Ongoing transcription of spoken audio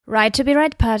Right to be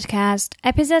Read podcast,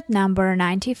 episode number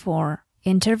 94,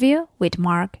 interview with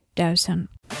Mark Dawson.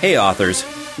 Hey authors,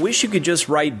 wish you could just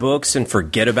write books and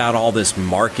forget about all this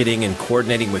marketing and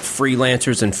coordinating with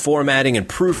freelancers and formatting and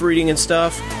proofreading and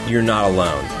stuff? You're not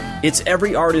alone. It's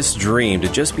every artist's dream to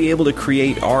just be able to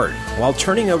create art while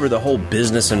turning over the whole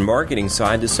business and marketing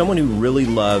side to someone who really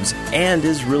loves and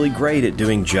is really great at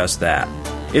doing just that.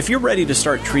 If you're ready to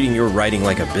start treating your writing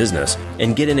like a business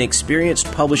and get an experienced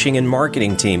publishing and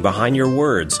marketing team behind your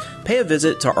words, pay a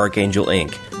visit to Archangel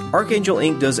Ink. Archangel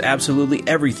Ink does absolutely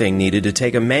everything needed to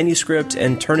take a manuscript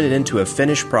and turn it into a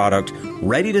finished product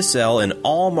ready to sell in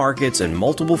all markets and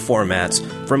multiple formats,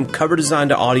 from cover design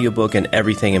to audiobook and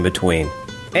everything in between.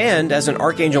 And as an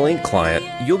Archangel Ink client,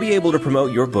 you'll be able to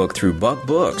promote your book through Buck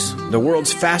Books, the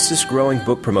world's fastest growing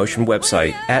book promotion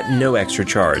website, at no extra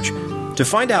charge. To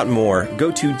find out more,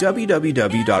 go to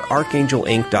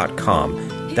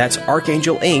www.archangelink.com. That's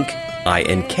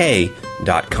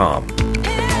archangelink.com.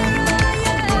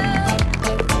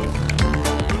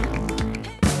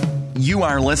 You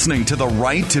are listening to the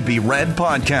Right to be Read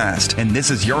podcast, and this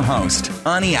is your host,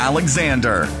 Ani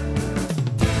Alexander.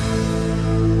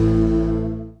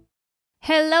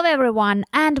 Hello everyone,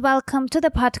 and welcome to the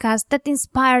podcast that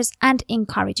inspires and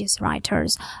encourages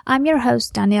writers. I'm your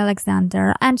host, Ani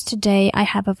Alexander, and today I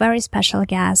have a very special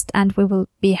guest, and we will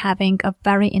be having a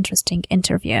very interesting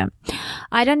interview.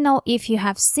 I don't know if you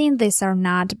have seen this or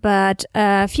not, but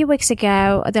a few weeks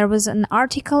ago there was an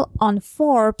article on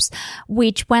Forbes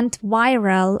which went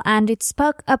viral, and it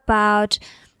spoke about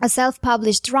a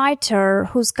self-published writer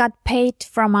who's got paid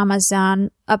from Amazon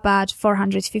about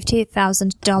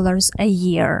 $450,000 a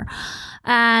year.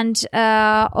 And,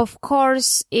 of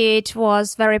course, it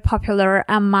was very popular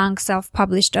among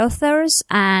self-published authors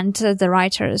and the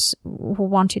writers who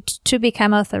wanted to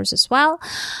become authors as well.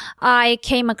 I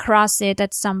came across it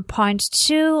at some point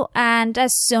too, and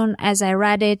as soon as I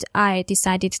read it, I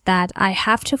decided that I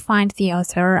have to find the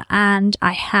author and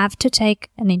I have to take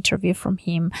an interview from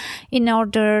him in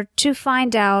order to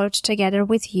find out together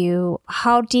with you,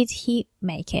 how did he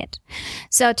make it.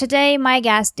 So today my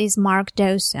guest is Mark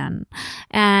Dawson,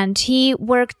 and he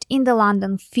worked in the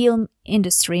London film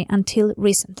industry until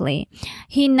recently.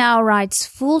 He now writes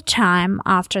full-time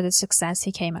after the success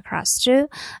he came across to,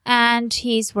 and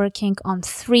he's working on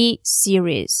 3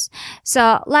 series.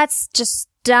 So let's just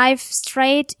dive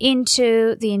straight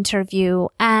into the interview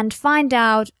and find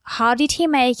out how did he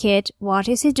make it, what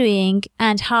is he doing,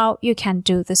 and how you can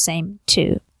do the same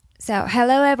too. So,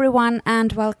 hello everyone,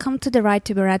 and welcome to the Right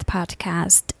to be Read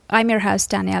podcast. I'm your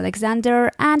host, Ani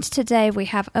Alexander, and today we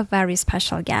have a very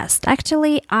special guest.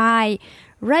 Actually, I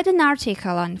read an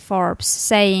article on Forbes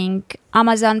saying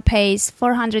Amazon pays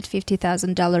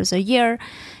 $450,000 a year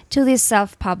to this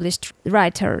self-published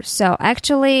writer. So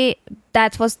actually,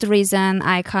 that was the reason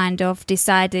I kind of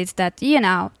decided that,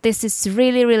 this is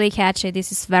really, really catchy.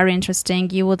 This is very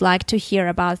interesting. You would like to hear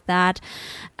about that.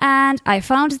 And I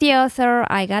found the author.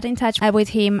 I got in touch with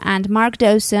him, and Mark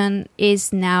Dawson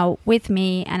is now with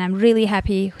me, and I'm really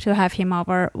happy to have him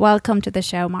over. Welcome to the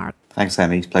show, Mark. Thanks,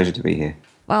 Annie. It's a pleasure to be here.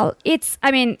 Well,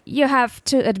 you have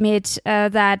to admit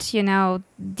that,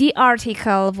 the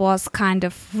article was kind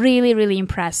of really, really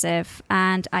impressive.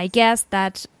 And I guess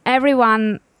that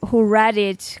everyone who read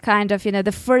it kind of,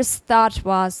 the first thought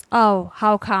was, oh,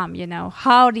 how come,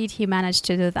 how did he manage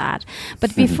to do that?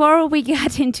 But before we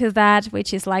get into that,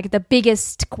 which is like the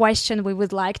biggest question we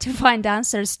would like to find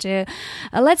answers to,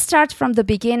 let's start from the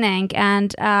beginning.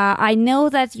 And I know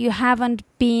that you haven't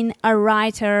been a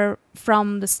writer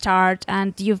from the start,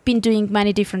 and you've been doing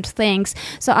many different things.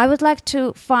 So I would like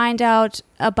to find out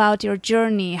about your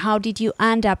journey. How did you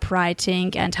end up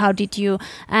writing, and how did you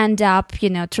end up,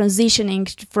 transitioning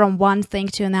from one thing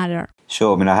to another?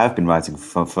 Sure. I have been writing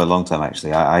for a long time,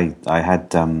 actually. I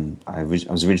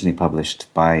was originally published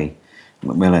by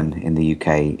Macmillan in the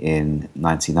UK in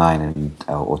 99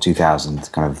 or 2000,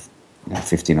 kind of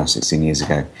 15 or 16 years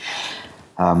ago.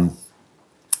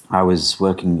 I was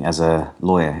working as a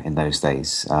lawyer in those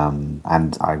days,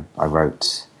 and I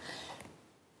wrote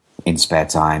in spare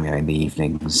time, in the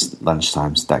evenings,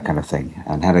 lunchtimes, that kind of thing,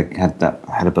 and had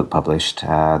a book published.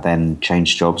 Then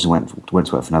changed jobs and went to work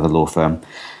for another law firm,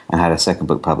 and had a second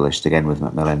book published again with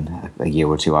Macmillan a year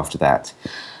or two after that.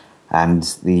 And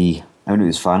it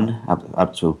was fun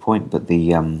up to a point, but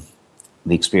the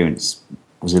experience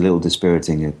was a little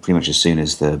dispiriting pretty much as soon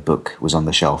as the book was on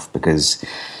the shelf, because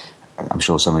I'm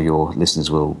sure some of your listeners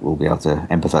will be able to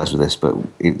empathise with this, but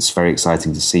it's very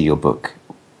exciting to see your book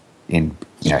in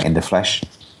the flesh.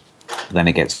 Then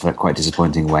it gets quite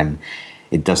disappointing when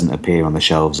it doesn't appear on the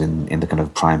shelves in the kind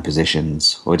of prime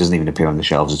positions, or it doesn't even appear on the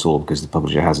shelves at all because the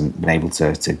publisher hasn't been able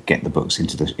to get the books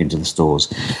into the stores.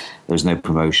 There was no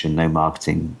promotion, no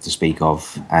marketing to speak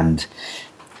of, and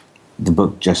the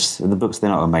books, they're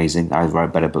not amazing. I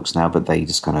write better books now, but they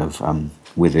just kind of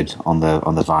withered on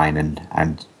the vine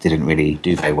and didn't really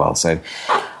do very well. So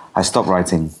I stopped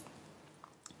writing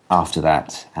after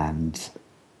that and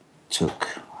took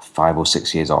 5 or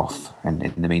 6 years off. And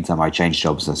in the meantime, I changed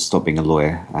jobs. I stopped being a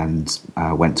lawyer and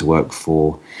went to work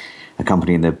for a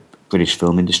company in the British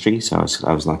film industry. So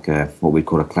I was like what we'd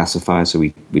call a classifier. So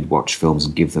we'd watch films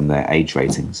and give them their age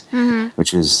ratings,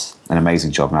 which was an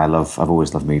amazing job. And I've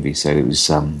always loved movies. So it was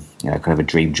kind of a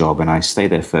dream job. And I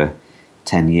stayed there for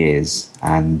 10 years.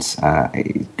 And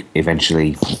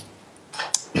eventually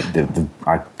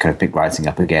I kind of picked writing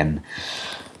up again,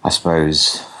 I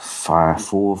suppose, 4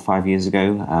 or 5 years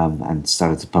ago, and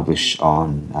started to publish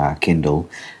on Kindle.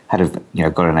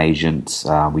 Got an agent.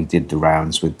 We did the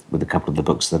rounds with a couple of the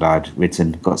books that I'd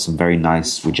written. Got some very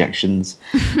nice rejections.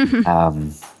 We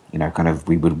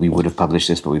would have published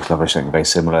this, but we published something very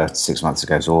similar 6 months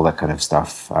ago. So all that kind of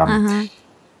stuff.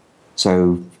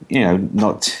 So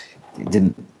it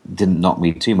didn't knock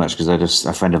me too much because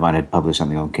a friend of mine had published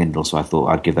something on Kindle, so I thought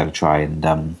I'd give that a try.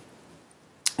 And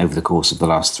over the course of the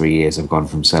last 3 years, I've gone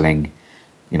from selling,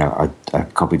 a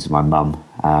copy to my mum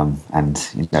and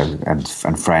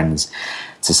friends,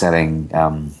 to selling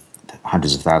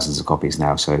hundreds of thousands of copies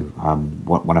now. So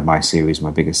one of my series,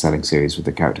 my biggest selling series, with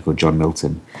a character called John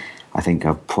Milton, I think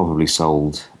I've probably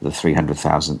sold the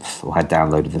 300,000th, or had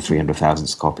downloaded the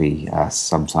 300,000th copy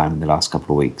sometime in the last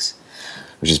couple of weeks,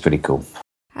 which is pretty cool.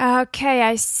 Okay,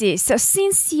 I see. So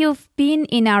since you've been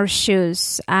in our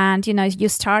shoes and, you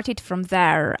started from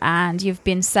there and you've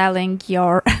been selling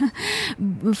your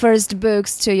first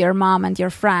books to your mom and your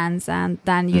friends, and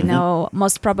then,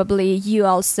 most probably you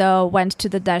also went to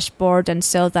the dashboard and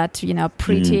saw that,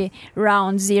 pretty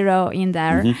round zero in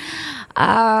there.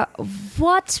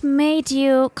 What made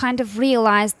you kind of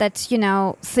realize that,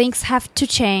 things have to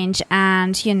change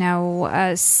and,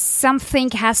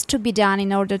 something has to be done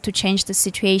in order to change the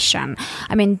situation?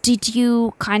 I mean, did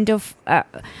you kind of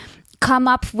come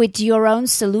up with your own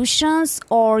solutions,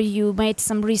 or you made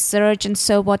some research and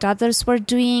saw what others were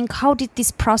doing? How did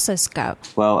this process go?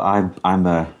 Well,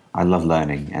 I love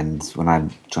learning, and when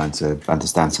I'm trying to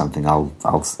understand something, I'll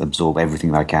absorb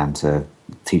everything that I can to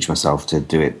teach myself to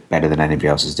do it better than anybody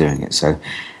else is doing it. So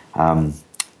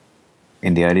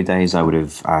in the early days, I would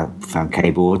have found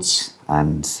K-boards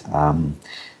and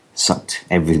sucked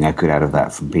everything I could out of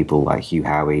that from people like Hugh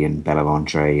Howey and Bella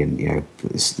Ventre and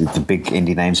the big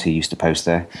indie names who used to post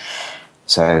there.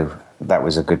 So that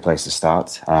was a good place to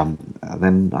start.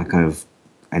 Then I kind of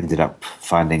ended up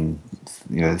finding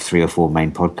 3 or 4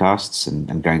 main podcasts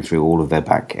and going through all of their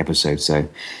back episodes. So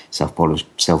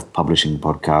self-publishing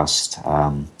podcast,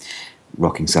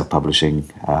 Rocking Self-Publishing,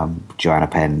 Joanna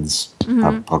Penn's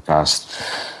podcast,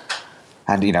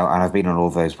 and I've been on all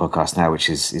of those podcasts now, which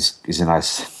is a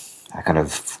nice kind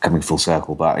of coming full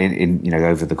circle. But in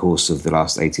over the course of the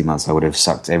last 18 months, I would have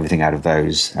sucked everything out of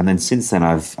those, and then since then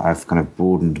I've kind of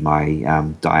broadened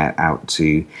my diet out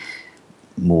to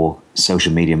more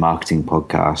social media marketing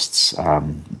podcasts,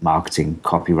 marketing,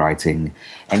 copywriting,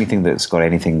 anything that's got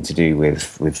anything to do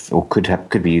with or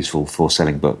could be useful for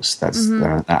selling books. That's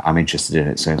I'm interested in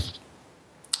it. So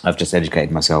I've just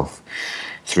educated myself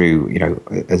through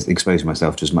exposing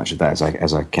myself to as much of that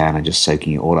as I can, and just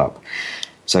soaking it all up.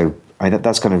 So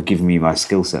that's kind of given me my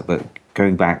skill set. But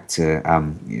going back to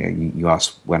you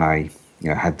asked when I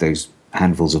had those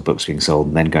handfuls of books being sold,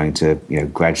 and then going to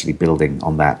gradually building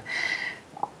on that.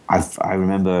 I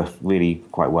remember really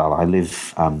quite well. I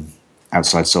live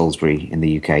outside Salisbury in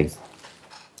the UK,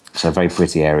 so a very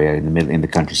pretty area in the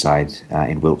countryside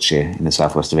in Wiltshire, in the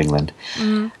southwest of England.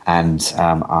 And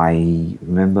I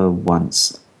remember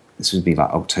once, this would be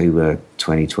like October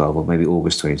 2012 or maybe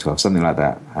August 2012, something like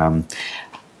that.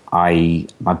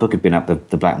 My book had been up,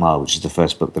 The Black Mile, which is the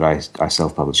first book that I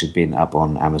self-published, had been up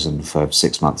on Amazon for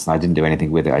 6 months, and I didn't do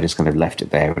anything with it. I just kind of left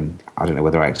it there, and I don't know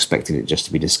whether I expected it just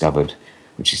to be discovered,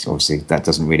 which is obviously, that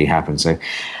doesn't really happen. So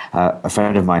a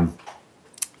friend of mine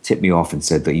tipped me off and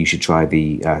said that you should try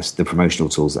the promotional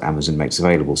tools that Amazon makes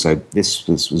available. So this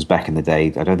was back in the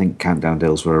day. I don't think countdown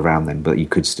deals were around then, but you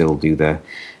could still do the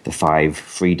 5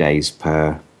 free days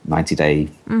per 90-day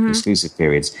exclusive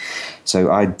periods.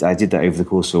 So I did that over the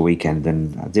course of a weekend,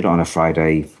 and I did it on a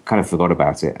Friday, kind of forgot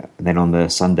about it. And then on the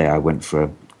Sunday, I went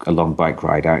for a long bike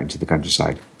ride out into the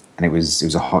countryside, and it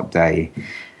was a hot day.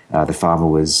 The farmer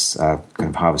was kind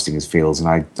of harvesting his fields, and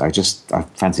I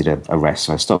fancied a rest.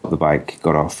 So I stopped the bike,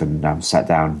 got off, and sat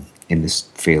down in this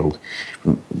field,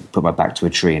 put my back to a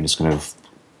tree and just kind of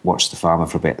watched the farmer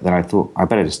for a bit. Then I thought,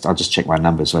 I'll just check my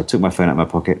numbers. So I took my phone out of my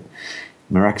pocket,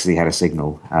 miraculously had a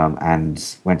signal,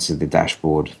 and went to the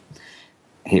dashboard,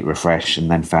 hit refresh, and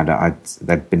then found out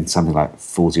there'd been something like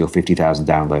 40 or 50,000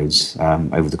 downloads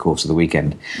over the course of the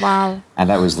weekend. Wow. And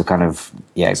that was the kind of,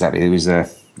 exactly. It was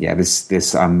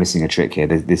this I'm missing a trick here.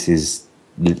 This is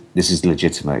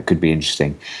legitimate. It could be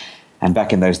interesting. And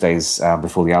back in those days,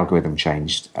 before the algorithm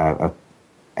changed,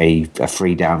 a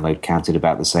free download counted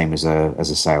about the same as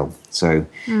a sale. So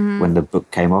when the book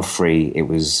came off free, it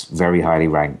was very highly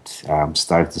ranked,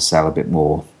 started to sell a bit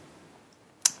more.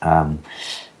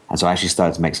 And so I actually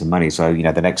started to make some money. So,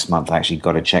 the next month I actually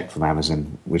got a check from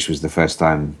Amazon, which was the first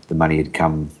time the money had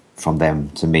come from them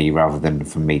to me rather than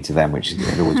from me to them, which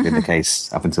had always been the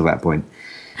case up until that point.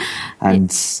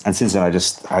 And since then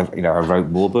I wrote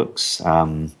more books,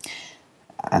 and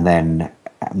then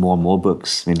more and more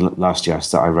books. I mean, last year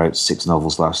I wrote 6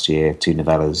 novels last year, 2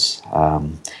 novellas,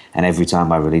 and every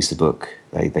time I release a book,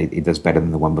 it does better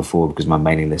than the one before because my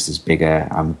mailing list is bigger.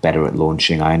 I'm better at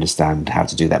launching. I understand how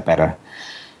to do that better.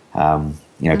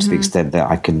 To the extent that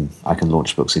I can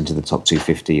launch books into the top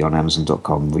 250 on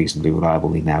Amazon.com reasonably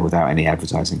reliably now without any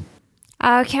advertising.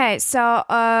 Okay, so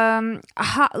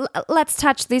let's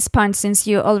touch this point since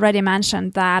you already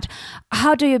mentioned that.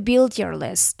 How do you build your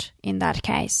list in that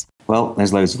case? Well,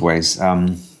 there's loads of ways.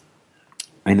 The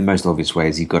most obvious way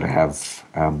is you've got to have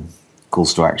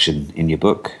calls to action in your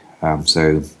book.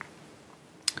 So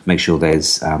make sure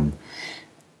there's...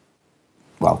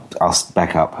 I'll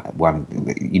back up one.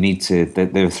 You need to.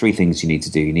 There are 3 things you need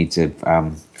to do. You need to.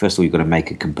 First of all, you've got to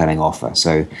make a compelling offer.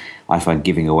 So, I find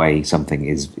giving away something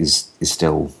is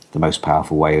still the most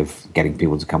powerful way of getting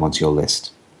people to come onto your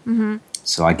list. Mm-hmm.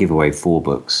 So, I give away 4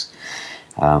 books.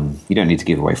 You don't need to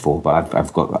give away 4, but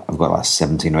I've got like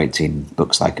 17 or 18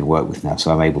 books I can work with now, so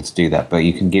I'm able to do that. But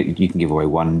you can give away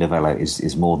 1 novella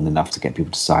is more than enough to get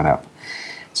people to sign up.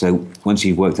 So, once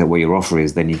you've worked out what your offer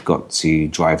is, then you've got to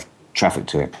drive traffic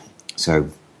to it,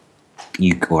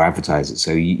 or advertise it.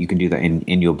 So you can do that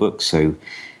in your book. So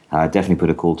definitely put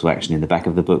a call to action in the back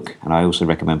of the book, and I also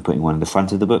recommend putting one in the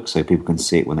front of the book so people can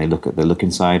see it when they look at the look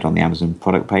inside on the Amazon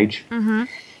product page.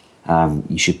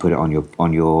 You should put it on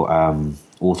your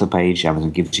author page.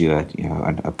 Amazon gives you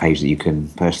a page that you can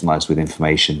personalize with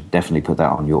information. Definitely put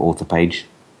that on your author page.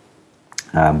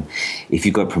 If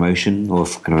you've got promotion or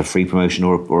kind of a free promotion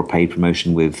or a paid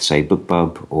promotion with, say,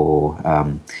 BookBub or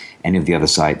any of the other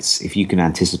sites, if you can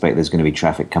anticipate there's going to be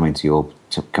traffic coming to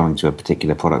a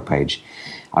particular product page,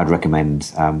 I'd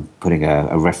recommend putting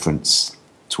a reference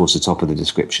towards the top of the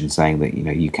description saying that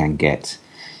you can get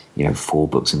 4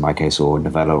 books in my case or a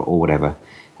novella or whatever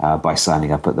by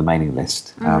signing up at the mailing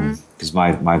list. Because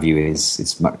my view is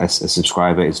a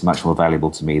subscriber is much more valuable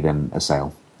to me than a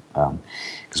sale.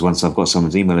 Because once I've got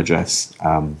someone's email address,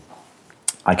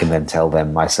 I can then tell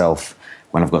them myself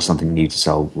when I've got something new to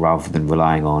sell rather than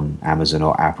relying on Amazon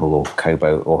or Apple or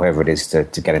Kobo or whoever it is to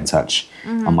get in touch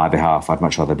on my behalf. I'd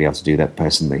much rather be able to do that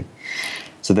personally.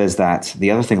 So there's that.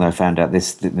 The other thing that I found out,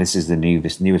 this is the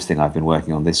newest thing I've been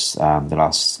working on the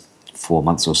last 4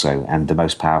 months or so, and the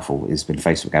most powerful has been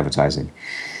Facebook advertising.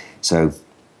 So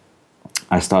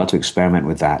I started to experiment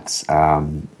with that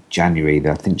January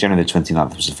the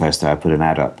 29th was the first day I put an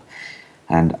ad up,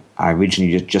 and I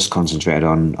originally just concentrated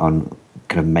on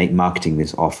kind of marketing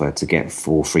this offer to get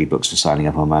 4 free books for signing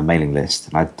up on my mailing list.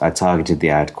 And I targeted the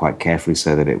ad quite carefully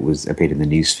so that it appeared in the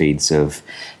news feeds of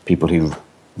people who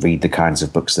read the kinds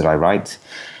of books that I write.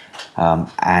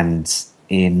 And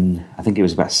in, I think it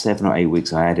was about 7 or 8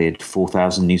 weeks, I added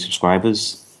 4,000 new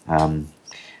subscribers,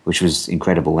 which was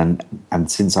incredible.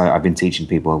 And since I've been teaching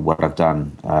people what I've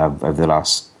done over the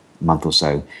last month or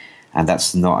so, and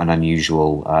that's not an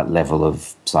unusual level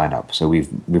of sign up. So we've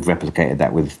replicated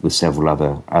that with several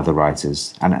other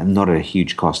writers, and not at a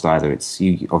huge cost either. It's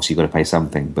obviously got to pay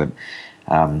something, but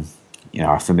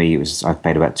for me I've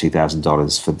paid about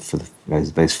 $2,000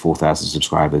 for those 4,000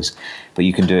 subscribers. But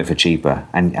you can do it for cheaper,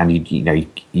 and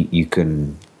you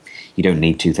can. You don't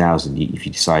need 2,000. If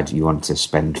you decide you want to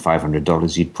spend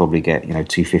 $500, you'd probably get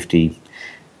 250,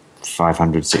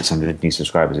 500, 600 new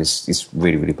subscribers. It's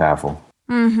really, really powerful.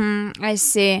 I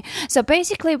see. So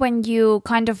basically, when you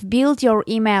kind of build your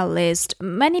email list,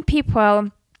 many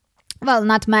people well,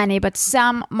 not many, but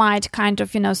some might kind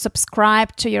of,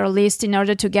 subscribe to your list in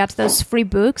order to get those free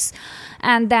books.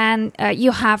 And then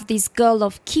you have this goal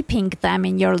of keeping them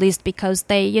in your list because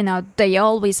they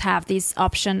always have this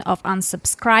option of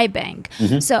unsubscribing.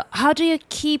 Mm-hmm. So how do you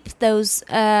keep those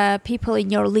people in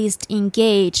your list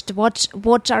engaged?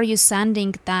 What are you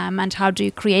sending them, and how do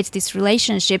you create this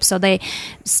relationship so they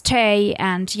stay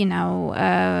and,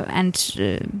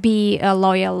 be a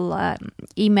loyal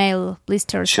email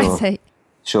lister? Sure. I say.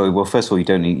 Sure. Well, first of all,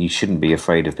 you shouldn't be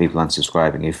afraid of people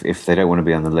unsubscribing. If they don't want to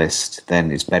be on the list,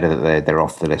 then it's better that they're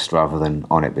off the list rather than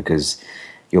on it, because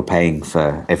you're paying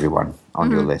for everyone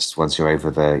on your list. Once you're over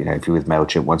if you're with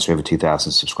MailChimp, once you're over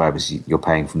 2,000 subscribers, you're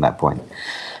paying from that point.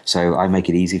 So I make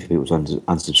it easy for people to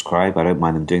unsubscribe. I don't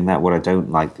mind them doing that. What I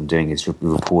don't like them doing is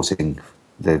reporting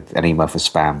an email for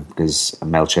spam, because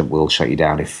MailChimp will shut you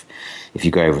down if you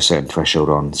go over a certain threshold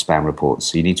on spam reports.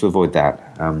 So you need to avoid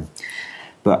that.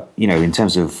 But, in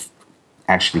terms of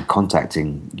actually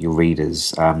contacting your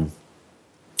readers,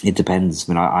 it depends.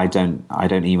 I mean, I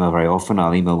don't email very often.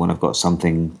 I'll email when I've got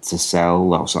something to sell,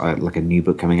 like a new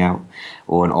book coming out,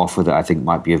 or an offer that I think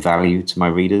might be of value to my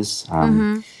readers.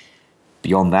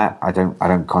 Beyond that, I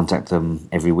don't contact them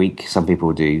every week. Some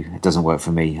people do. It doesn't work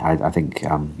for me. I think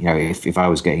if I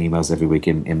was getting emails every week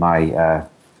in my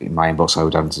inbox, I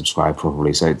would unsubscribe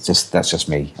probably. So that's just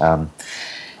me.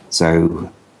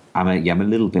 So I'm a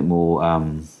little bit more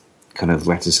kind of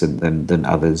reticent than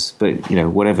others, but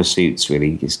whatever suits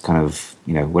really is kind of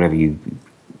whatever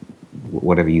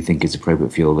you think is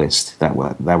appropriate for your list. That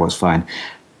was fine.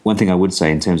 One thing I would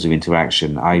say in terms of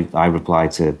interaction, I reply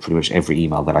to pretty much every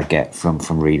email that I get from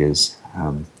readers,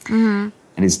 and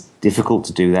it's difficult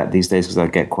to do that these days because I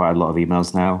get quite a lot of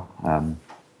emails now.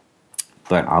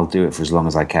 But I'll do it for as long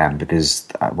as I can, because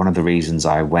one of the reasons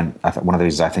I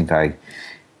think I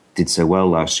did so well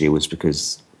last year was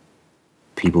because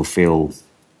people feel,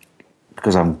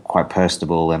 because I'm quite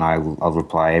personable and I'll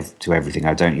reply to everything.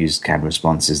 I don't use canned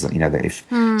responses that if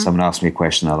someone asks me a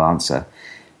question, I'll answer.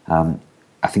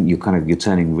 I think you're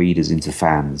turning readers into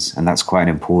fans, and that's quite an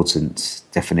important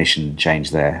definition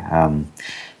change there.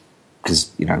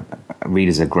 Because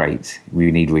readers are great.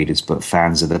 We need readers, but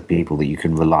fans are the people that you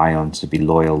can rely on to be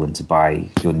loyal and to buy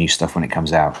your new stuff when it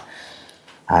comes out.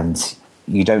 And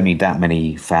you don't need that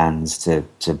many fans to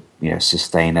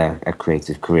sustain a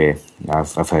creative career.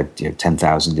 I've heard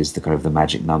 10,000 is the kind of the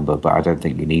magic number, but I don't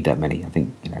think you need that many. I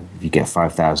think if you get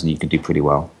 5,000, you can do pretty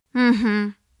well. Mm-hmm.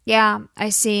 Yeah, I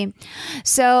see.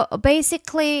 So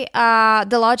basically,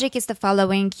 the logic is the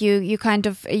following: you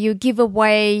give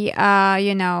away,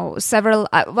 several.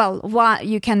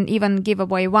 You can even give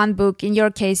away one book. In your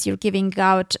case, you're giving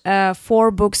out 4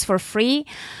 books for free,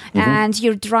 and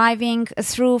you're driving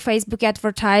through Facebook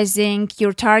advertising.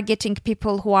 You're targeting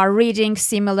people who are reading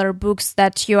similar books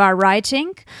that you are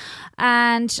writing.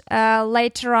 And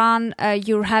later on,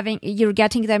 you're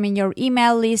getting them in your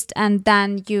email list, and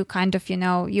then you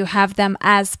you have them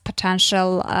as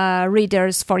potential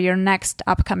readers for your next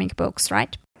upcoming books,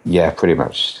 right? Yeah, pretty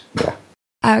much. Yeah.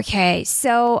 Okay,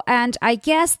 so, and I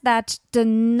guess that the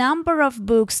number of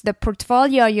books, the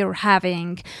portfolio you're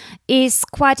having is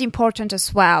quite important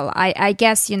as well. I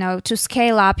guess, to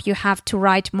scale up, you have to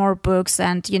write more books,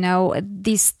 and,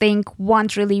 this thing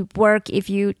won't really work if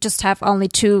you just have only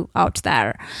 2 out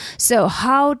there. So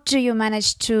how do you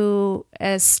manage to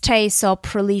stay so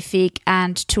prolific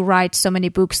and to write so many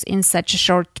books in such a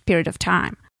short period of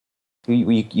time?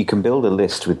 You can build a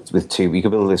list with 2. You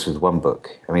can build a list with 1 book.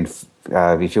 I mean,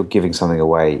 if you're giving something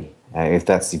away,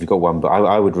 if you've got 1 book,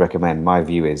 I would recommend. My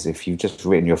view is, if you've just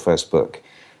written your first book,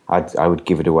 I would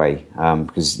give it away,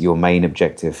 because your main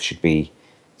objective should be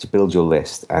to build your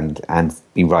list and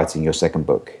be writing your second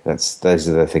book. Those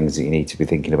are the things that you need to be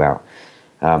thinking about.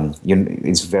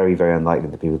 It's very, very unlikely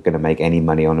that people are going to make any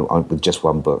money on with just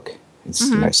 1 book. It's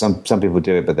some people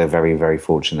do it, but they're very, very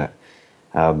fortunate.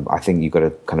 I think you've got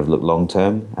to kind of look long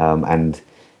term, and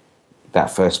that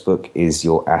first book is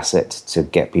your asset to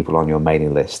get people on your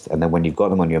mailing list. And then when you've got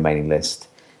them on your mailing list,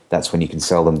 that's when you can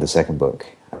sell them the second book,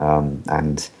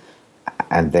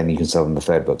 and then you can sell them the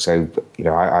third book. So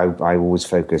I always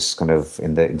focus kind of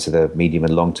into the medium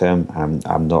and long term.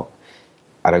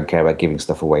 I don't care about giving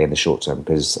stuff away in the short term,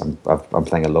 because I'm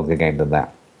playing a longer game than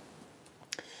that.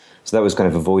 So that was kind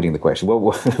of avoiding the question.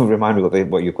 Remind me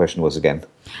what your question was again.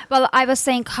 Well, I was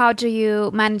saying, how do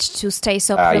you manage to stay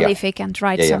so prolific and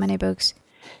write so many books?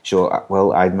 Sure.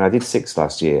 Well, I did 6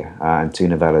 last year, and 2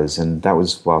 novellas, and that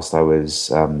was whilst I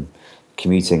was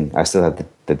commuting. I still had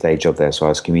the day job there, so I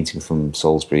was commuting from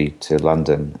Salisbury to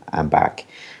London and back,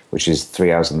 which is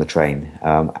 3 hours on the train.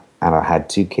 and I had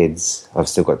 2 kids. I've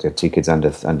still got 2 kids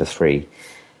under 3,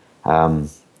 and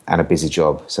a busy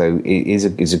job. So it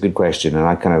is a good question, and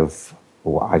I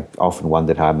often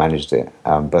wondered how I managed it.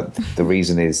 But the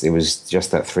reason is it was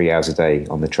just that 3 hours a day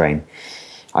on the train.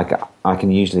 I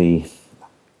can usually,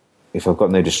 if I've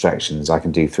got no distractions, I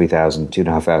can do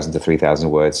 2,500 to 3,000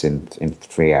 words in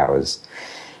 3 hours.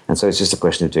 And so it's just a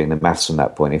question of doing the maths from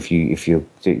that point. If you're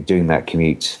doing that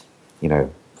commute,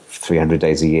 300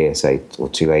 days a year, say, or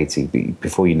 280,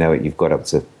 before you know it, you've got up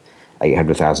to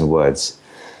 800,000 words.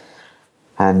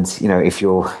 And if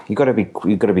you've got to be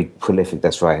prolific.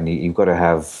 That's right, and you've got to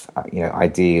have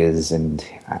ideas, and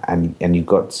you've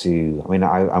got to. I mean,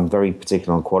 I'm very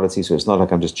particular on quality, so it's not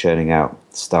like I'm just churning out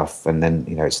stuff and then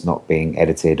it's not being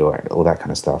edited or all that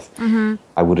kind of stuff. Mm-hmm.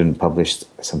 I wouldn't publish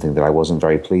something that I wasn't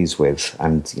very pleased with.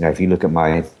 And if you look at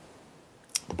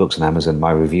the books on Amazon,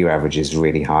 my review average is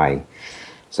really high,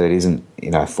 so it isn't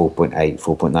 4.8,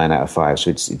 4.9 out of 5.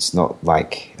 So it's not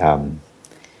like.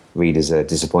 Readers are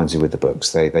disappointed with the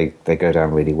books. They go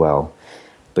down really well,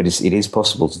 but it is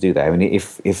possible to do that. I mean,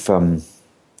 if when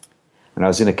I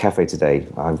was in a cafe today,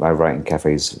 I write in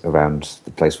cafes around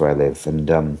the place where I live,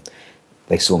 and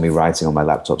they saw me writing on my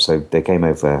laptop, so they came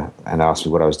over and asked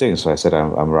me what I was doing. So I said,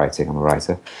 I'm writing. I'm a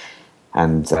writer,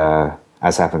 and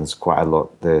as happens quite a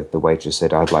lot, the waitress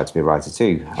said, I'd like to be a writer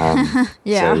too.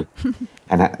 Yeah. So,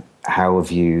 and how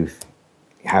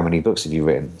many books have you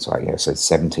written? So I said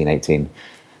 17, 18.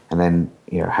 And then,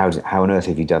 how on earth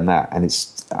have you done that? And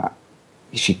it's,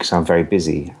 because I'm very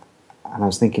busy. And I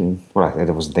was thinking, I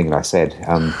wasn't thinking, I said,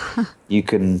 you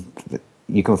can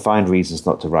find reasons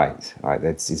not to write, right?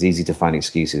 It's easy to find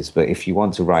excuses, but if you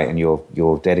want to write and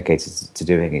you're dedicated to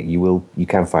doing it, you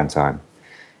can find time.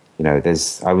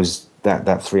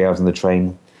 That 3 hours on the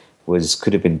train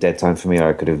could have been dead time for me, or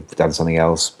I could have done something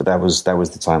else, but that was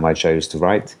the time I chose to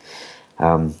write.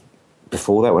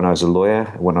 Before that, when I was a lawyer,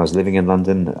 when I was living in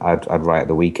London, I'd write at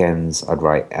the weekends. I'd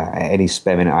write any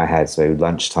spare minute I had. So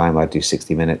lunchtime, I'd do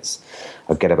 60 minutes.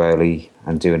 I'd get up early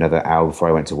and do another hour before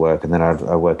I went to work, and then I'd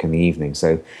work in the evening.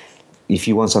 So if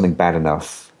you want something bad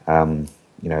enough,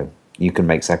 you can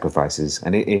make sacrifices.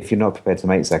 And if you're not prepared to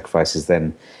make sacrifices,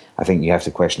 then I think you have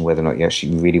to question whether or not you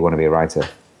actually really want to be a writer.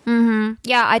 Mm-hmm.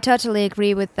 Yeah, I totally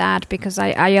agree with that, because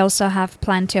I also have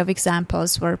plenty of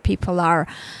examples where people are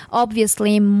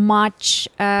obviously much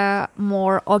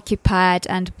more occupied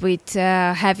and with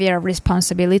heavier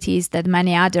responsibilities than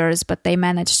many others, but they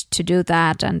managed to do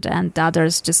that, and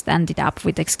others just ended up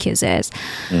with excuses.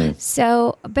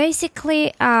 So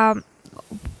basically,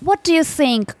 what do you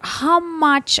think? How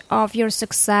much of your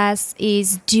success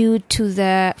is due to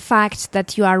the fact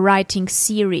that you are writing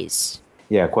series?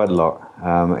 Yeah, quite a lot.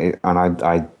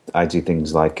 And I do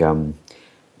things like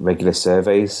regular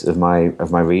surveys of my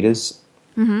readers.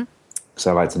 Mm-hmm.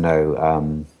 So I like to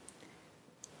know,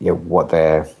 what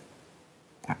their.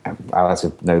 I like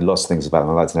to know lots of things about them.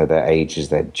 I like to know their ages,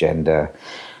 their gender,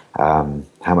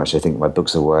 how much they think my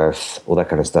books are worth, all that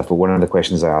kind of stuff. But one of the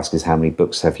questions I ask is, how many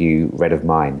books have you read of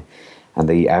mine? And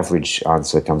the average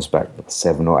answer comes back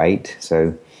 7 or 8.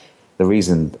 So the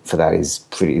reason for that is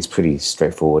pretty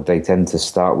straightforward. They tend to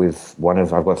start with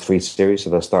I've got 3 series, so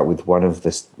they'll start with one of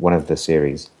the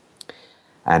series,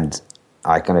 and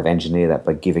I kind of engineer that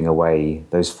by giving away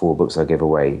those 4 books. I give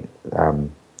away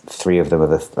 3 of them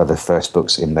are the first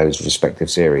books in those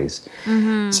respective series.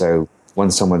 Mm-hmm. So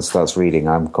once someone starts reading,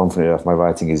 I'm confident enough my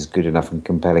writing is good enough and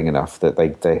compelling enough that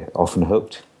they're often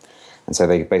hooked. And so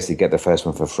they basically get the first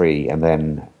one for free, and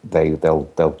then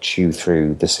they'll chew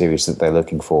through the series that they're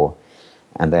looking for.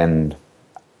 And then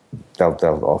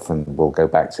they'll often will go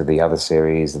back to the other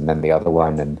series and then the other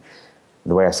one. And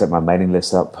the way I set my mailing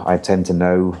list up, I tend to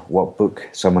know what book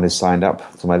someone has signed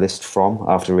up to my list from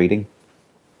after reading.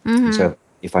 Mm-hmm. So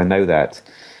if I know that,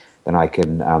 then I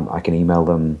can email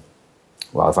them.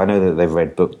 Well, if I know that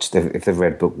if they've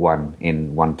read book 1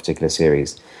 in one particular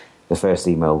series, the first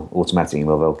automatic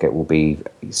email they'll get will be,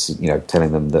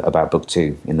 telling them about book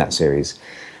 2 in that series.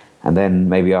 And then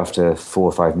maybe after 4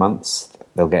 or 5 months,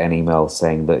 they'll get an email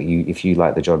saying that if you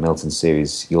like the John Milton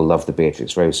series, you'll love the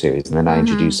Beatrix Rose series. And then I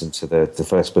introduce them to the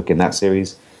first book in that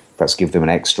series. Perhaps give them an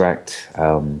extract.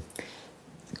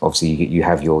 Obviously, you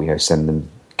have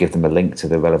give them a link to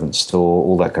the relevant store,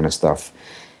 all that kind of stuff.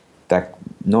 That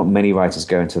not many writers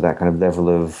go into that kind of level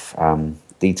of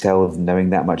detail of knowing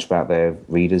that much about their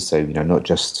readers. So, not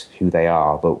just who they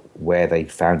are, but where they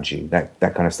found you. That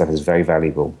kind of stuff is very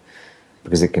valuable,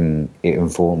 because it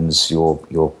informs your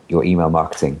email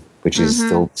marketing, which is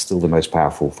still the most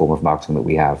powerful form of marketing that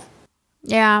we have.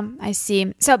 Yeah, I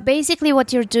see. So basically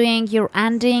what you're doing, you're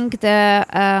ending the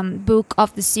book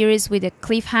of the series with a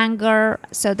cliffhanger,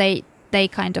 so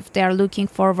they're looking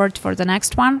forward for the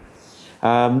next one?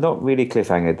 Not really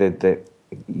cliffhanger.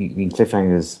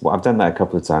 Cliffhangers. Well, I've done that a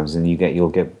couple of times, and you'll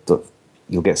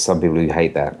get some people who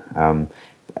hate that.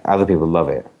 Other people love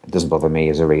it. It doesn't bother me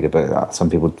as a reader, but some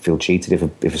people feel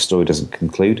cheated if a story doesn't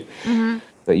conclude. Mm-hmm.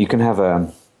 But you can have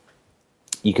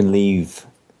leave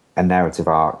a narrative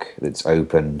arc that's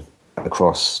open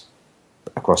across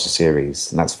a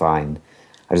series, and that's fine.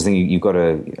 I just think you've got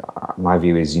to. My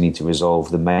view is you need to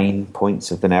resolve the main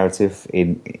points of the narrative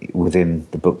within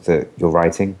the book that you're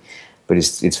writing, but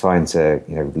it's fine to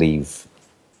leave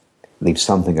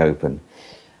something open.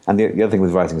 And the other thing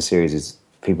with writing a series is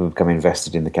people become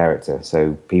invested in the character.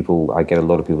 So I get a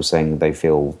lot of people saying they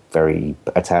feel very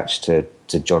attached to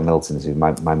John Milton, who's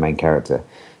my main character.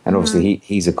 And obviously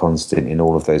he's a constant in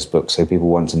all of those books, so people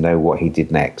want to know what he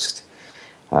did next.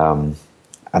 And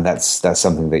that's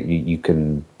something that you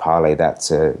can parlay that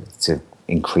to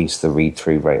increase the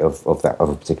read-through rate of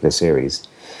a particular series.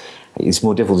 It's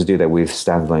more difficult to do that with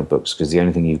standalone books because the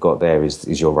only thing you've got there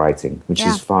is your writing, which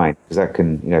is fine because that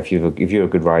can, if you're a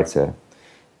good writer,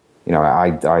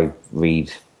 I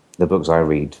read the books I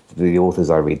read, the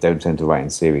authors I read don't tend to write in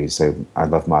series. So I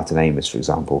love Martin Amis, for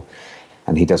example.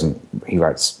 And he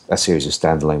writes a series of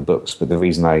standalone books. But the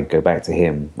reason I go back to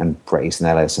him and Bret Easton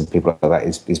Ellis and people like that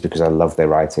is because I love their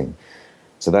writing.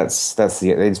 So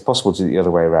it's possible to do the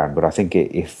other way around. But I think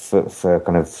if for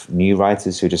kind of new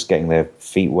writers who are just getting their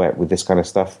feet wet with this kind of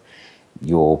stuff,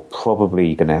 you're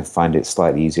probably going to find it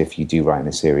slightly easier if you do write in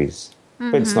a series.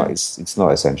 Mm-hmm. But it's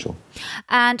not essential.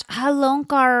 And how long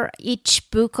are each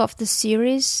book of the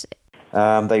series?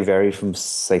 They vary from,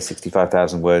 say,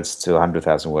 65,000 words to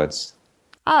 100,000 words.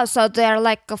 Oh, so they're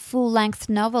like a full-length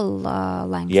novel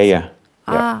length. Yeah.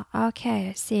 Okay,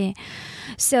 I see.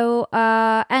 So,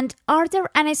 and are there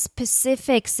any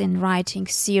specifics in writing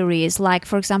series? Like,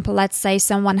 for example, let's say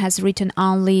someone has written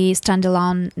only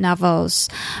standalone novels,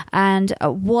 and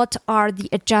what are the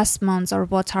adjustments or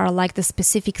what are like the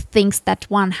specific things that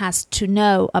one has to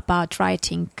know about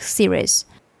writing series?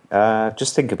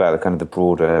 Just think about the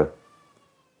broader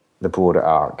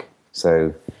arc.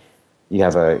 So you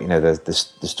have the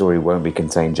story won't be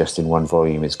contained just in one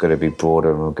volume. It's got to be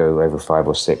broader and will go over 5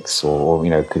 or 6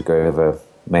 or could go over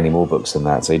many more books than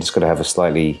that. So you just got to have a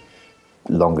slightly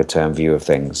longer term view of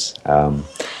things.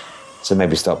 So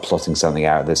maybe start plotting something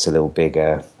out that's a little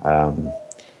bigger, and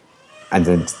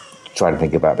then try to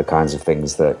think about the kinds of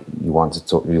things that you want to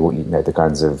talk. The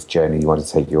kinds of journey you want to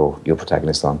take your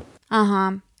protagonist on.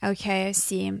 Okay, I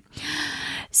see.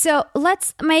 So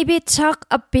let's maybe talk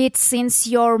a bit, since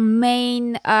your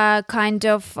main marketing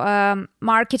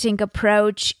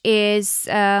approach is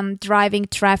driving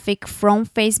traffic from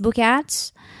Facebook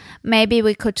ads. Maybe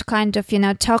we could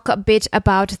talk a bit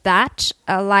about that.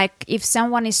 Like if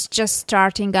someone is just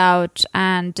starting out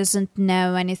and doesn't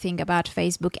know anything about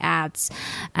Facebook ads,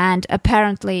 and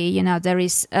apparently, there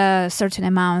is a certain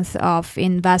amount of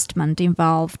investment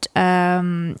involved. I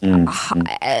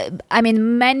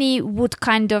mean, many would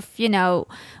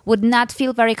would not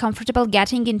feel very comfortable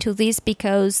getting into this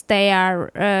because they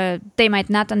might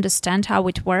not understand how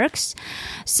it works.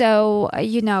 So,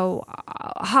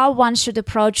 how one should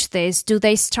approach this? Do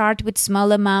they start with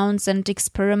small amounts and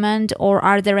experiment, or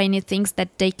are there any things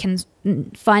that they can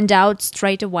find out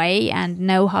straight away and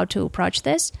know how to approach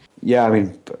this? Yeah, I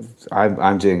mean,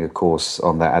 I'm doing a course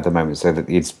on that at the moment, so that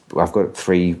I've got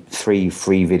three free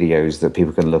videos that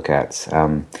people can look at,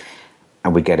 and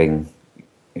we're getting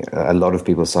a lot of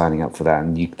people signing up for that,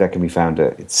 and that can be found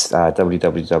at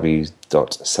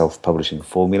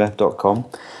www.selfpublishingformula.com.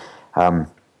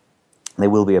 There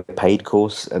will be a paid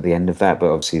course at the end of that, but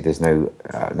obviously there's no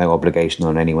obligation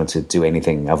on anyone to do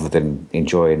anything other than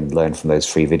enjoy and learn from those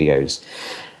free videos.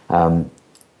 In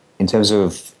terms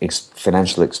of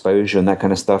financial exposure and that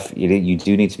kind of stuff, you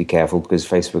do need to be careful because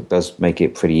Facebook does make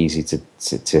it pretty easy to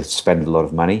spend a lot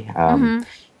of money.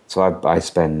 So I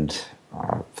spend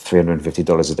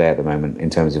 $350 a day at the moment in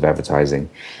terms of advertising.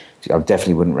 I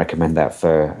definitely wouldn't recommend that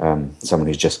for someone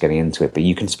who's just getting into it, but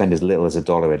you can spend as little as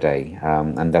 $1 a day,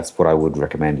 and that's what I would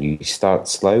recommend. You start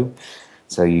slow,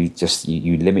 so you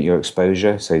limit your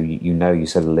exposure, so you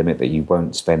set a limit that you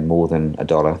won't spend more than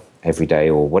 $1 every day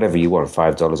or whatever you want,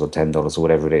 $5 or $10 or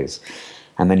whatever it is,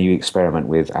 and then you experiment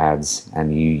with ads,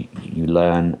 and you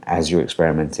learn as you're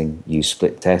experimenting. You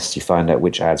split test, you find out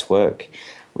which ads work,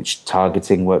 which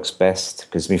targeting works best,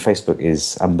 because Facebook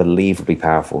is unbelievably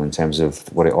powerful in terms of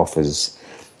what it offers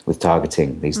with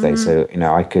targeting these days. So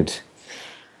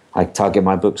I target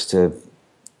my books to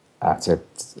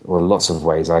lots of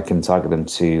ways. I can target them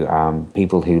to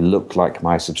people who look like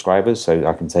my subscribers. So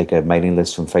I can take a mailing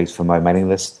list from my mailing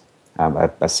list, a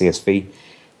CSV,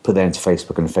 put that into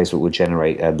Facebook, and Facebook will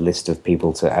generate a list of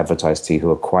people to advertise to who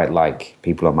are quite like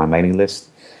people on my mailing list.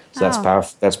 So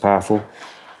that's powerful.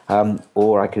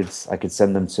 Or I could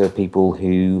send them to people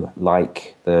who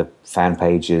like the fan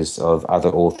pages of other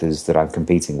authors that I'm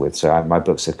competing with. So my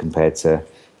books are compared to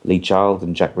Lee Child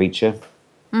and Jack Reacher.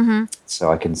 Mm-hmm.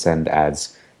 So I can send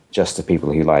ads just to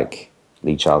people who like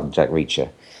Lee Child and Jack Reacher.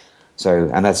 So,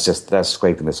 and that's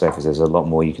scraping the surface. There's a lot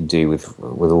more you can do with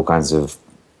all kinds of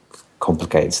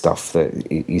complicated stuff that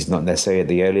is not necessarily at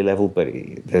the early level, but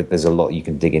there's a lot you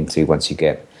can dig into once you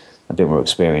get a bit more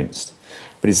experienced.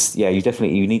 But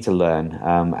you need to learn,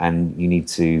 and you need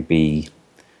to be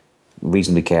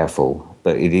reasonably careful.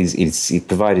 But it's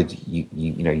provided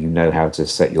you know how to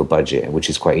set your budget, which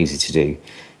is quite easy to do.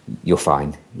 You're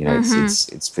fine.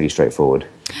 It's pretty straightforward.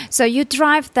 So you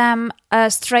drive them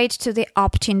straight to the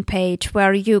opt-in page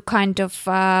where you kind of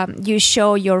you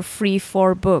show your free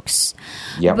 4 books.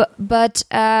 Yeah. But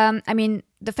I mean,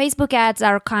 the Facebook ads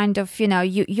are kind of,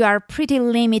 you are pretty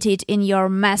limited in your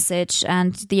message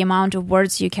and the amount of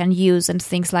words you can use and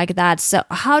things like that. So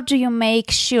how do you make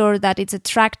sure that it's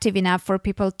attractive enough for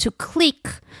people to click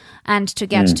and to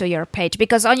get to your page?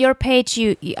 Because on your page,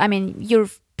 you're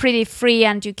pretty free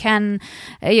and you can,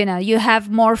 you have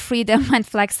more freedom and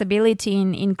flexibility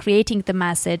in creating the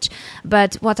message.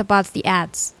 But what about the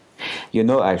ads? You're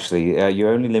not actually.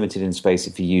 You're only limited in space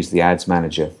if you use the ads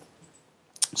manager.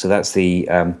 So that's the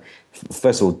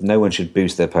first of all, no one should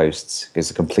boost their posts.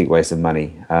 It's a complete waste of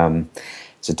money.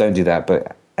 So don't do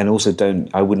that. And also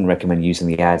I wouldn't recommend using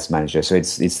the ads manager. So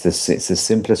it's the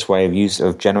simplest way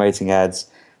of generating ads,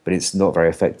 but it's not very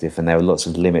effective. And there are lots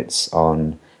of limits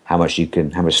on how much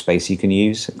space you can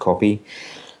use and copy.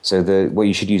 So what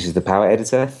you should use is the Power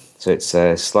Editor. So it's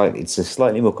a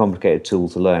slightly more complicated tool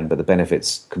to learn, but the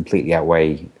benefits completely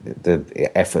outweigh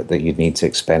the effort that you'd need to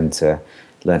expend to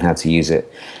learn how to use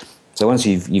it. So once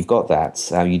you've got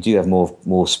that, you do have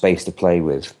more space to play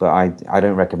with. But I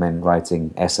don't recommend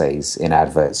writing essays in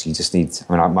adverts. You just need.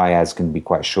 My ads can be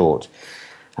quite short,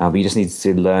 but you just need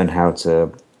to learn how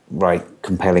to write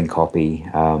compelling copy.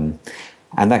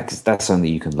 And that's something that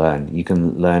you can learn. You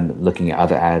can learn looking at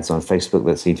other ads on Facebook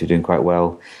that seem to be doing quite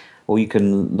well, or you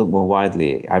can look more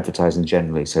widely at advertising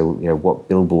generally. So, what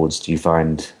billboards do you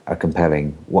find are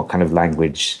compelling? What kind of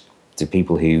language do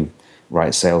people who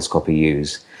write sales copy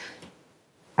use?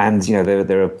 And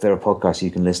there are podcasts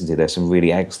you can listen to. There's some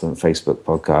really excellent Facebook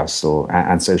podcasts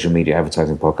and social media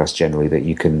advertising podcasts generally that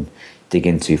you can dig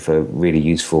into for really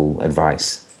useful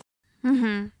advice.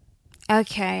 Mm-hmm.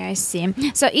 Okay, I see.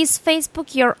 So is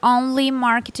Facebook your only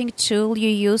marketing tool you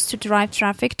use to drive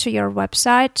traffic to your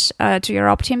website, to your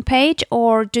opt-in page,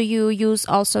 or do you use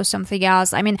also something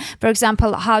else? I mean, for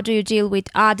example, how do you deal with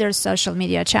other social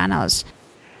media channels?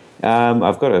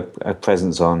 I've got a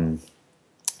presence on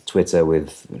Twitter with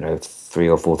 3,000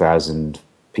 or 4,000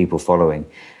 people following.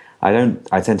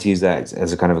 I tend to use that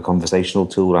as a kind of a conversational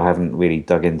tool. I haven't really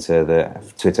dug into the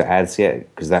Twitter ads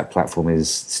yet because that platform is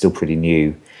still pretty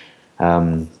new.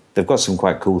 They've got some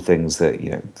quite cool things that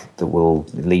will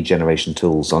lead generation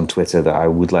tools on Twitter that I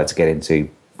would like to get into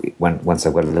once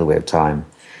I've got a little bit of time.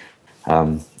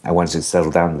 And once it's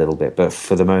settled down a little bit. But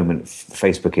for the moment,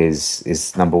 Facebook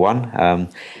is number one.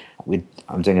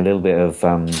 I'm doing a little bit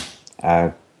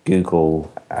of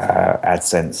Google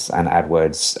AdSense and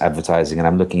AdWords advertising, and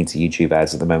I'm looking into YouTube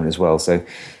ads at the moment as well. So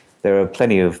there are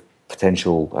plenty of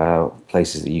potential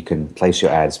places that you can place your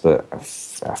ads. But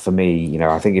for me,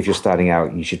 I think if you're starting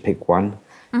out, you should pick one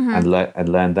and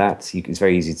learn that. It's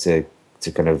very easy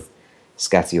to kind of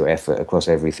scatter your effort across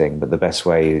everything, but the best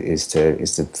way is to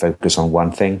focus on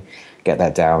one thing, get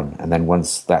that down, and then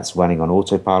once that's running on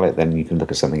autopilot, then you can look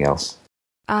at something else.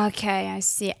 Okay, I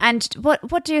see. And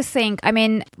what do you think? I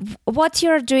mean, what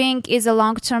you're doing is a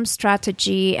long-term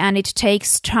strategy, and it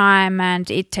takes time and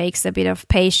it takes a bit of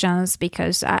patience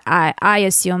because I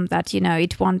assume that,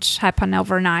 it won't happen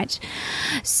overnight.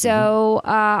 So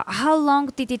how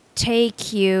long did it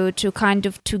take you to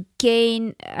to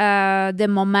gain the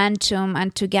momentum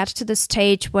and to get to the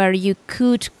stage where you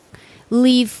could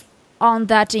live on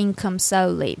that income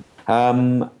solely?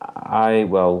 I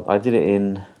did it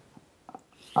in...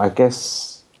 I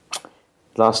guess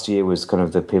last year was kind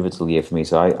of the pivotal year for me.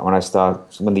 So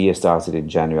when the year started in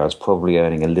January, I was probably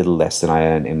earning a little less than I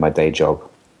earn in my day job.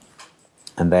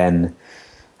 And then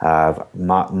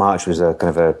March was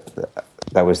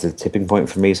that was the tipping point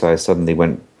for me. So I suddenly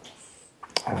went.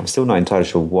 I'm still not entirely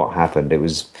sure what happened.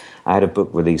 I had a book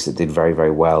release that did very,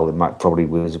 very well. It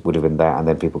would have been that, and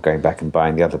then people going back and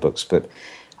buying the other books. But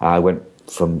I went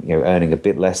from earning a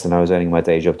bit less than I was earning in my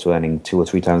day job to earning 2 or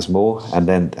 3 times more, and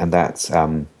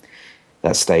that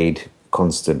stayed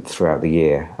constant throughout the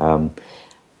year.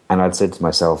 And I'd said to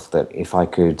myself that if I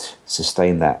could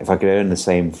sustain that, if I could earn the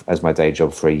same as my day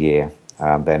job for a year,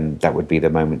 then that would be the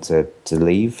moment to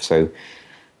leave. So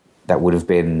that would have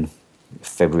been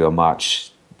February or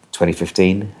March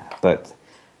 2015. But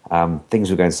things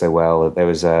were going so well. There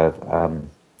was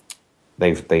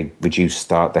they reduced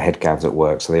the headcount at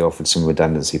work, so they offered some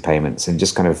redundancy payments, and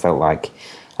just kind of felt like,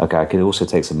 okay, I could also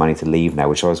take some money to leave now,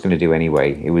 which I was going to do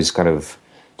anyway. It was kind of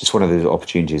just one of those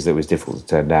opportunities that was difficult to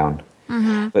turn down.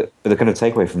 Mm-hmm. But the kind of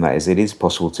takeaway from that is it is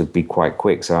possible to be quite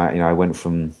quick. So I went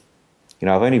from,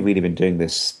 I've only really been doing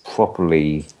this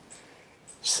properly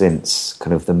since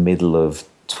kind of the middle of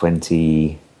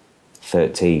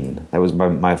 2013. That was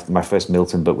my first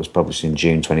Milton book was published in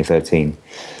June 2013.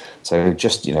 So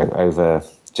just over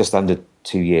just under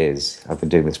 2 years, I've been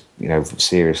doing this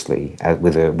seriously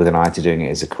with an eye to doing it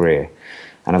as a career,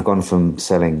 and I've gone from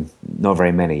selling not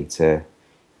very many to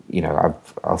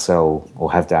I'll sell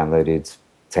or have downloaded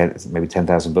maybe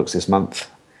 10,000 books this month,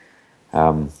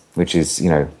 which is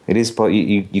it is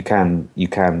you can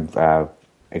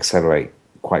accelerate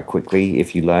quite quickly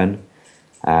if you learn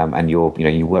and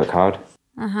you work hard.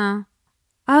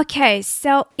 Okay,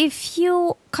 so if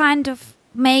you kind of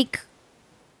make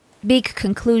big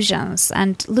conclusions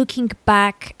and looking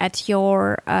back at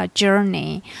your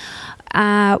journey,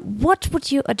 what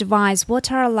would you advise?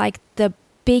 What are like the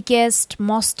biggest,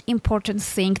 most important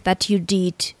thing that you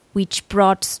did which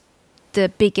brought the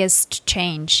biggest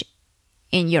change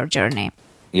in your journey?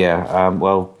 Yeah,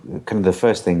 well, kind of the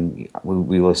first thing,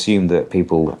 we will assume that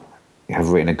people have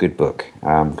written a good book,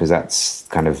 because that's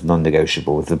kind of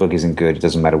non-negotiable. If the book isn't good, it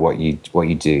doesn't matter what you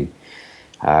do.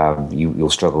 You'll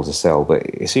struggle to sell. But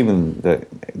assuming that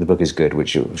the book is good,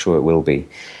 which I'm sure it will be,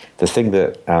 the thing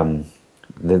that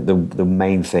the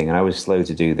main thing, and I was slow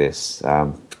to do this,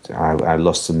 I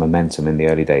lost some momentum in the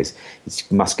early days.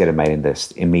 You must get a mailing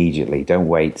list immediately. Don't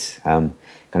wait. Kind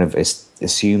of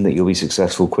assume that you'll be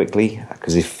successful quickly,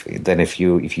 because if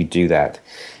you do that,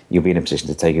 you'll be in a position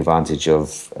to take advantage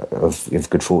of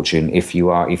good fortune if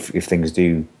things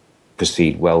do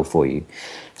proceed well for you.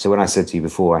 So when I said to you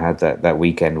before, I had that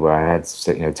weekend where I had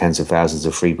tens of thousands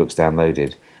of free books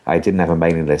downloaded. I didn't have a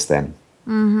mailing list then,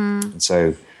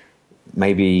 so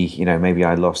maybe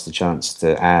I lost the chance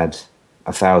to add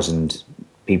 1,000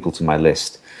 people to my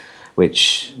list,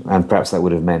 and perhaps that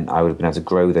would have meant I would have been able to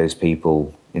grow those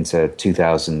people into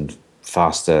 2,000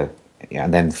 faster,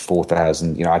 and then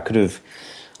 4,000. I could have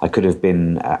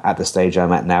been at the stage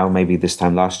I'm at now, maybe this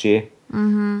time last year.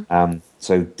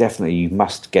 So definitely, you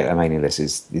must get a mailing list.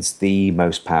 It's the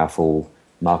most powerful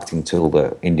marketing tool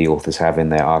that indie authors have in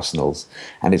their arsenals,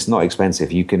 and it's not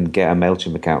expensive. You can get a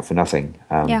MailChimp account for nothing.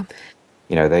 I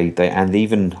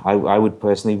would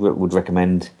personally would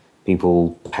recommend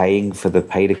people paying for the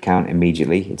paid account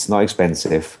immediately. It's not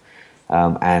expensive,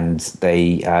 and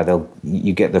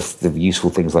you get the useful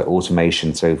things like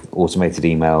automation, so automated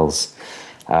emails,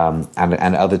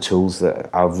 and other tools that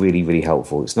are really, really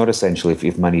helpful. It's not essential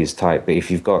if money is tight, but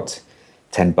if you've got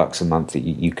 $10 a month that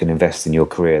you can invest in your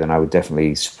career, then I would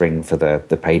definitely spring for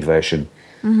the paid version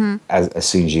as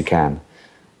soon as you can.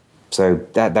 So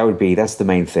that's the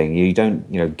main thing. You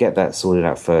don't get that sorted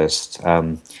out first.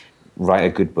 Write a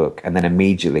good book, and then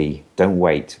immediately, don't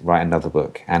wait, write another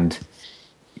book. And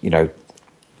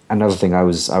another thing,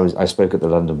 I spoke at the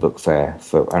London Book Fair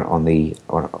for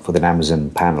the Amazon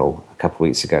panel a couple of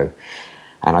weeks ago,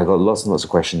 and I got lots and lots of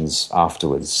questions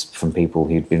afterwards from people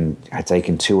had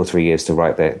taken 2 or 3 years to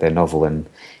write their novel, and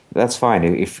that's fine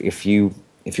if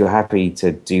you're happy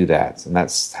to do that, and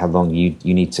that's how long you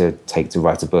need to take to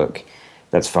write a book.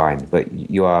 That's fine, but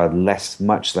you are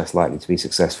much less likely to be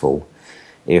successful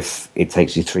if it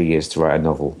takes you 3 years to write a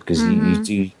novel, because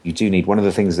you do need. One of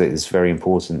the things that is very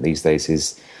important these days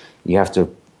is you have to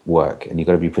work, and you've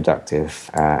got to be productive,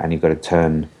 and you've got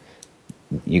to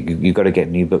you've got to get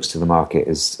new books to the market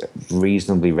as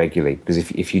reasonably regularly, because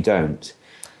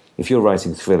if you're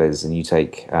writing thrillers and you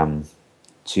take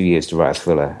 2 years to write a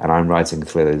thriller, and I'm writing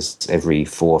thrillers every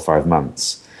 4 or 5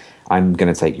 months, I'm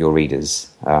going to take your readers.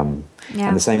 And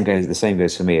the same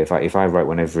goes for me. If I write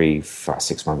one every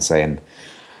 6 months, say, and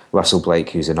Russell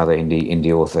Blake, who's another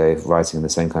indie author writing the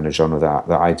same kind of genre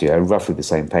that I do, at roughly the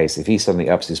same pace, if he suddenly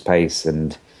ups his pace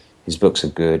and his books are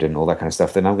good and all that kind of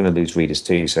stuff, then I'm going to lose readers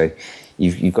too. So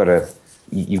you've got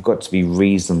to be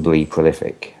reasonably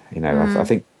prolific. I don't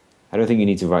think you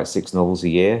need to write 6 novels a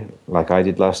year like I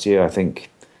did last year. I think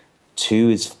 2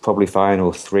 is probably fine,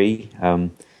 or 3.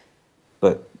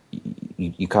 But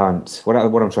you can't. What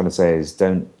I'm trying to say is,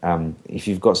 don't. If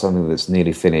you've got something that's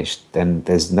nearly finished, then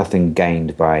there's nothing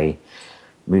gained by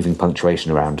moving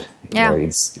punctuation around. Yeah.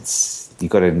 It's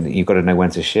you've got to know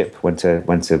when to ship, when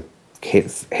to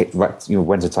hit right,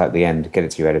 when to type the end, get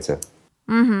it to your editor.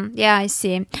 Mm-hmm. Yeah, I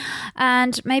see.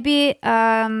 And maybe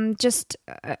just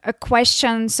a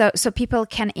question so people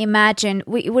can imagine.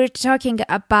 We're talking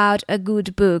about a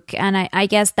good book, and I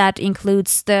guess that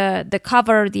includes the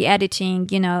cover, the editing,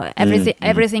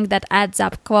 everything that adds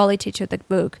up quality to the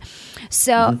book.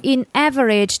 So in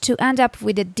average, to end up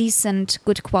with a decent,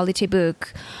 good quality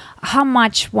book, how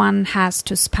much one has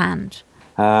to spend?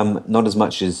 Not as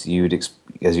much as you would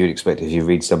expect if you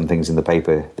read some things in the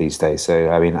paper these days. So,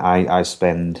 I mean, I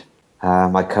spend,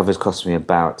 my covers cost me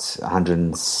about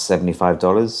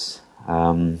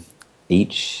 $175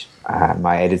 each.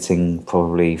 My editing,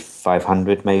 probably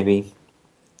 $500 maybe.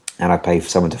 And I pay for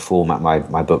someone to format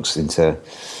my books into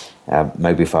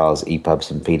MOBI files, EPUBs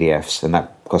and PDFs. And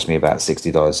that cost me about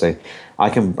 $60. So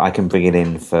I can bring it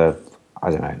in for,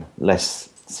 I don't know, less,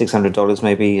 $600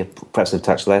 maybe, perhaps a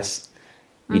touch less.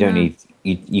 You don't need.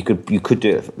 You could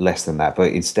do it less than that,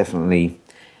 but it's definitely,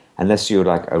 unless you're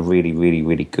like a really, really,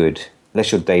 really good,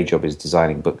 unless your day job is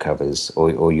designing book covers,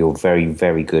 or you're very,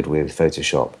 very good with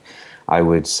Photoshop, I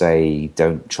would say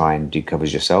don't try and do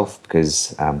covers yourself,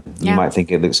 because you might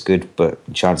think it looks good, but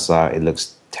chances are it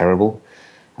looks terrible.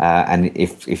 And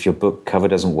if your book cover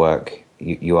doesn't work,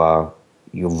 you're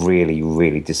really,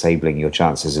 really disabling your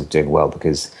chances of doing well,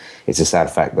 because it's a sad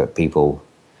fact that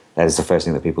that is the first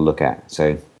thing that people look at.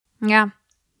 So yeah,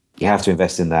 you have to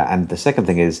invest in that. And the second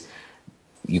thing is,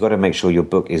 you got to make sure your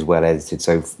book is well edited.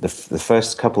 So the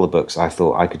first couple of books, I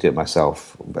thought I could do it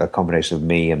myself, a combination of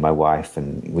me and my wife,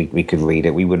 and we could read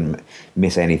it. We wouldn't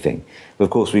miss anything. But of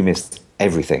course, we missed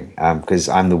everything, because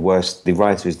I'm the worst. The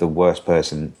writer is the worst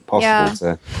person possible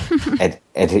to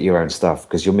edit your own stuff,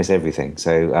 because you'll miss everything.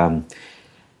 So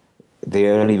the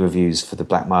early reviews for The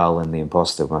Black Mile and The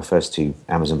Imposter, my first 2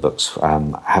 Amazon books,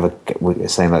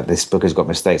 saying that this book has got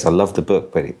mistakes. I love the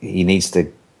book, but he needs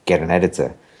to get an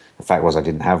editor. The fact was I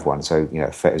didn't have one, so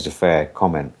it was a fair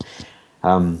comment.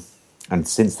 And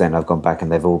since then, I've gone back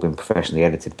and they've all been professionally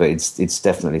edited. But it's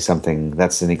definitely something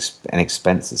that's an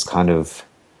expense. It's kind of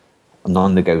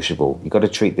non-negotiable. You got to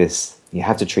treat this. You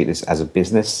have to treat this as a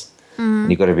business.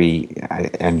 And you've got to be,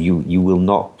 and you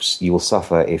will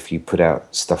suffer if you put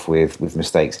out stuff with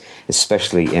mistakes,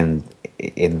 especially in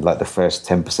like the first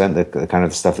 10%, the kind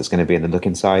of stuff that's going to be in the look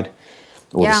inside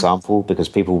or the sample, because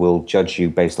people will judge you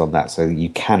based on that. So you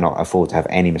cannot afford to have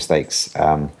any mistakes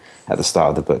at the start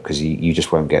of the book, because you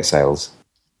just won't get sales.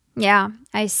 Yeah,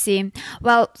 I see.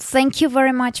 Well, thank you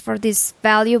very much for this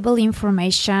valuable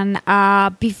information.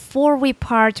 Before we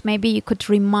part, maybe you could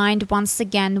remind once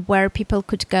again where people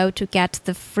could go to get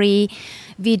the free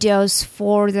videos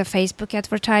for the Facebook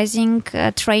advertising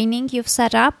training you've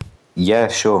set up. Yeah,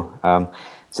 sure.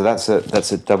 So that's at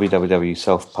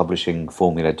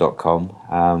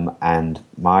www.selfpublishingformula.com, and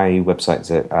my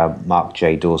website's at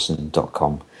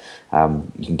markjdawson.com.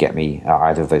 You can get me at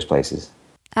either of those places.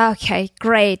 Okay,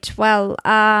 great. Well,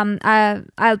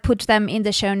 I'll put them in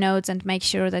the show notes and make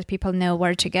sure that people know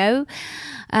where to go.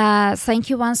 Thank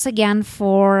you once again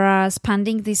for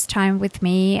spending this time with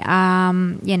me.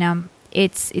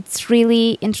 It's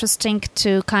really interesting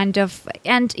to kind of,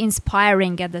 and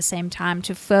inspiring at the same time,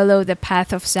 to follow the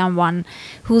path of someone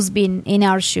who's been in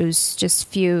our shoes just a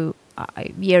few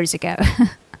years ago.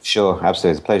 Sure,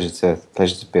 absolutely. It's a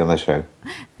pleasure to be on the show.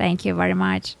 Thank you very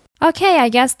much. Okay, I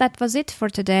guess that was it for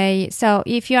today. So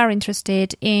if you are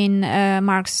interested in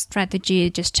Mark's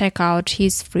strategy, just check out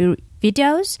his free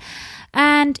videos.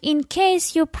 And in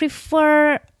case you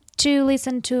prefer to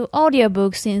listen to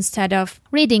audiobooks instead of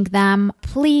reading them,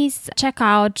 please check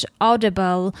out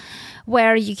Audible,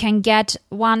 where you can get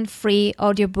one free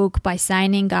audiobook by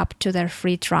signing up to their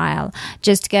free trial.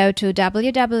 Just go to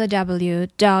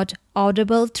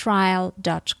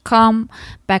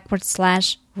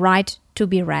www.audibletrial.com/write to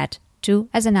be read. 2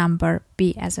 as a number,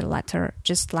 B as a letter,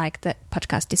 just like the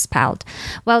podcast is spelled.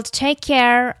 Well, take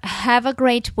care, have a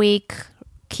great week,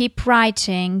 keep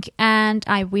writing, and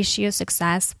I wish you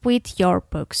success with your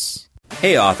books.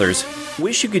 Hey authors,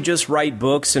 wish you could just write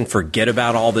books and forget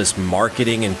about all this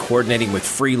marketing and coordinating with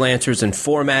freelancers and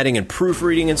formatting and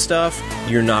proofreading and stuff?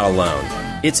 You're not alone.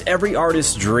 It's every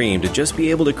artist's dream to just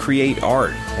be able to create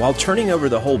art while turning over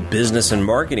the whole business and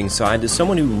marketing side to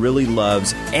someone who really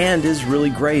loves and is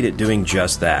really great at doing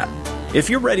just that.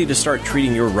 If you're ready to start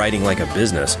treating your writing like a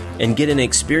business and get an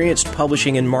experienced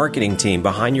publishing and marketing team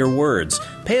behind your words,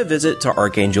 pay a visit to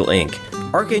Archangel Ink.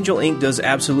 Archangel Ink does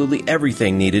absolutely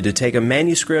everything needed to take a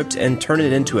manuscript and turn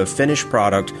it into a finished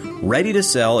product ready to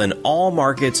sell in all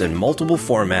markets and multiple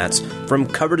formats, from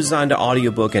cover design to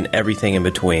audiobook and everything in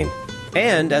between.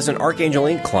 And as an Archangel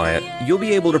Ink client, you'll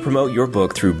be able to promote your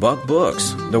book through Buck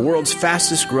Books, the world's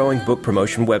fastest growing book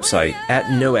promotion website, at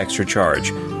no extra charge.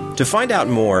 To find out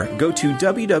more, go to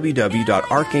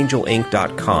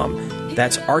www.archangelink.com.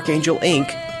 That's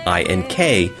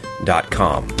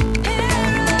archangelink.com.